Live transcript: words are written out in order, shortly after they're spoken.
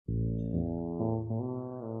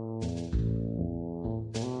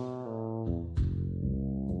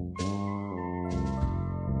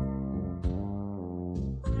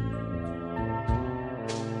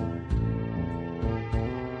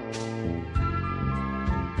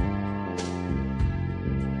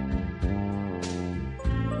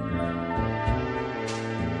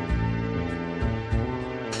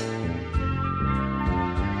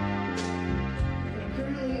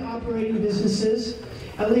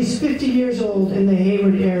at least 50 years old in the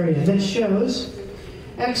Hayward area that shows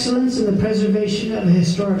excellence in the preservation of a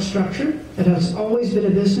historic structure that has always been a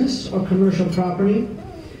business or commercial property,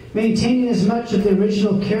 maintaining as much of the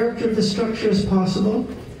original character of the structure as possible,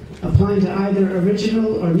 applying to either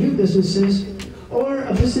original or new businesses, or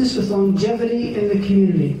a business with longevity in the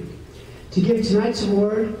community. To give tonight's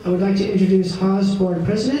award, I would like to introduce Haas Board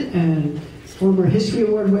President and former History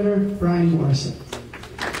Award winner, Brian Morrison.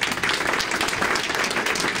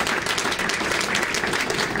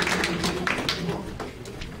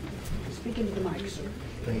 Speak into the mic, sir.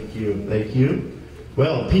 Thank you, thank you.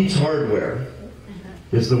 Well, Pete's Hardware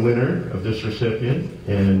is the winner of this recipient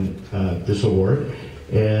and this award.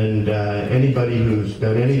 And anybody who's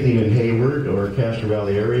done anything in Hayward or Castro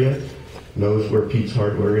Valley area knows where Pete's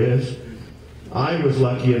Hardware is. I was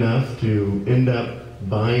lucky enough to end up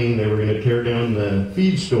buying, they were going to tear down the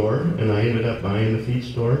feed store, and I ended up buying the feed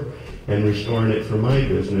store and restoring it for my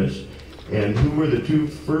business. And who were the two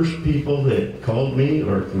first people that called me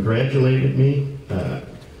or congratulated me?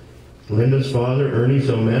 Linda's father, Ernie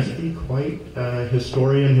Selmeczki, quite a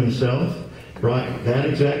historian himself, brought that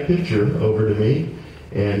exact picture over to me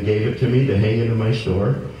and gave it to me to hang into my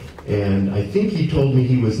store. And I think he told me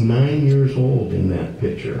he was 9 years old in that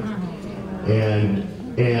picture. And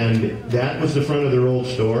that was the front of their old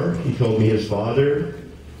store. He told me his father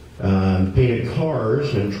painted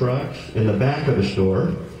cars and trucks in the back of the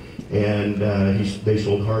store, and they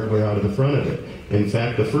sold hardware out of the front of it. In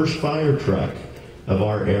fact, the first fire truck of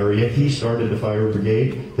our area, he started the fire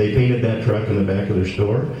brigade. They painted that truck in the back of their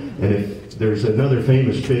store. And if there's another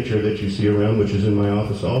famous picture that you see around, which is in my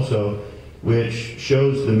office also, which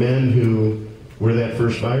shows the men who were that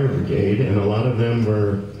first fire brigade, and a lot of them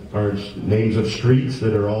are names of streets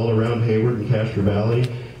that are all around Hayward and Castro Valley,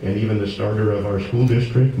 and even the starter of our school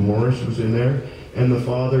district, Morris, was in there, and the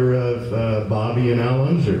father of Bobby and Al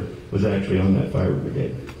Unser was actually on that fire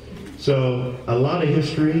brigade. So a lot of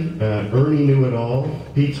history. Ernie knew it all.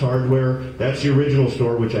 Pete's Hardware, that's the original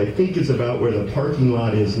store, which I think is about where the parking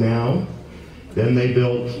lot is now. Then they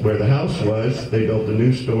built, where the house was, they built a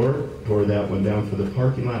new store, tore that one down for the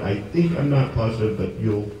parking lot. I think, I'm not positive, but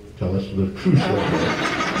you'll tell us the true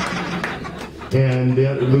story. And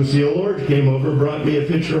Lucille Lord came over and brought me a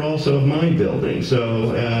picture also of my building.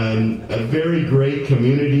 So a very great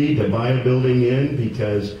community to buy a building in,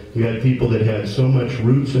 because you had people that had so much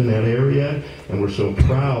roots in that area and were so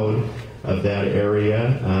proud of that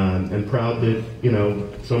area, and proud that, you know,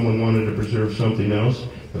 someone wanted to preserve something else.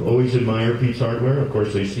 I always admire Pete's Hardware. Of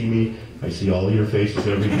course, they see me. I see all of your faces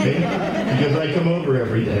every day because I come over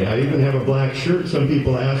every day. I even have a black shirt. Some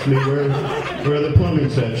people ask me where the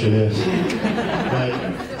plumbing section is. But,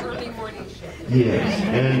 yes,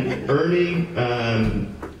 and Ernie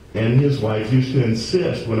and his wife used to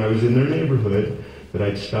insist when I was in their neighborhood that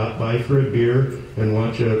I'd stop by for a beer and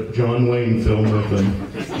watch a John Wayne film with them.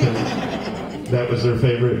 That was their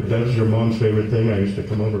favorite, that was your mom's favorite thing. I used to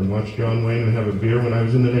come over and watch John Wayne and have a beer when I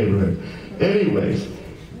was in the neighborhood. Anyways,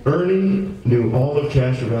 Ernie knew all of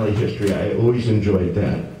Castro Valley history. I always enjoyed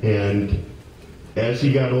that. And as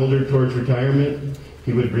he got older towards retirement,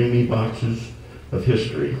 he would bring me boxes of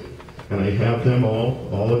history. And I have them all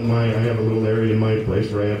in I have a little area in my place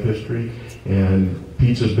where I have history. And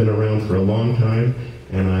Pete's has been around for a long time.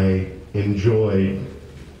 And I enjoy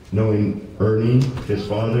knowing Ernie, his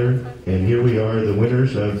father. And here we are, the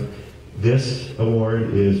winners of this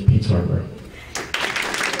award is Pete's Hardware.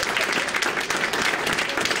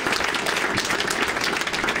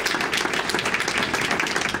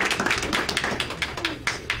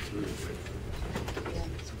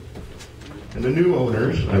 And the new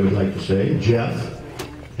owners, I would like to say, Jeff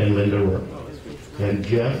and Linda Rourke. And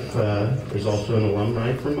Jeff is also an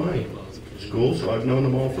alumni from my school, so I've known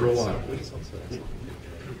them all for a while.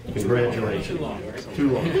 Congratulations. Too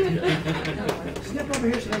long. Step over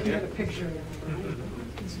here so I can get a picture.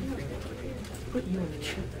 Put you in the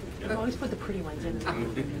chair. Always put the pretty ones in.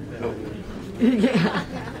 No. Yeah.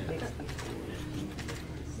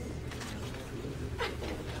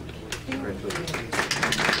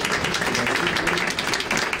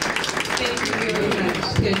 Thank you very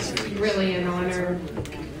much. It's really an honor,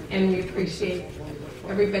 and we appreciate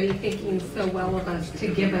everybody thinking so well of us to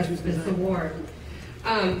give us this award.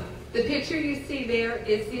 The picture you see there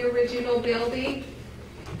is the original building,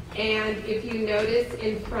 and if you notice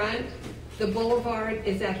in front, the boulevard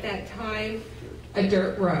is at that time a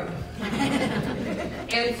dirt road.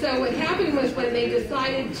 And so what happened was when they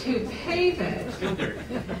decided to pave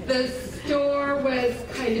it, the store was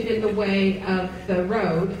kind of in the way of the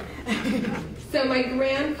road. So my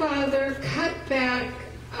grandfather cut back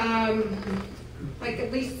like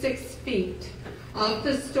at least 6 feet off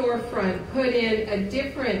the storefront, put in a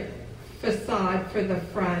different facade for the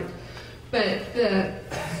front, but the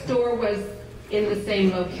store was in the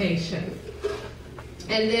same location.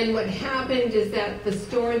 And then what happened is that the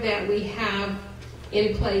store that we have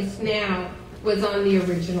in place now was on the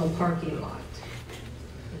original parking lot.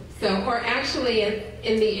 So, or actually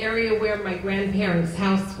in the area where my grandparents'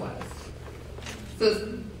 house was.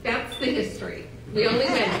 So that's the history. We only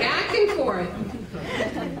went back and forth.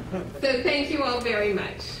 So thank you all very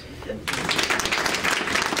much.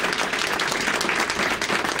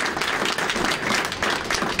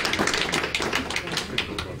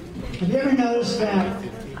 Have you ever noticed that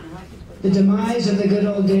the demise of the good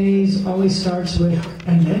old days always starts with,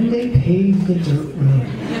 and then they paved the dirt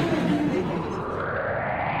road?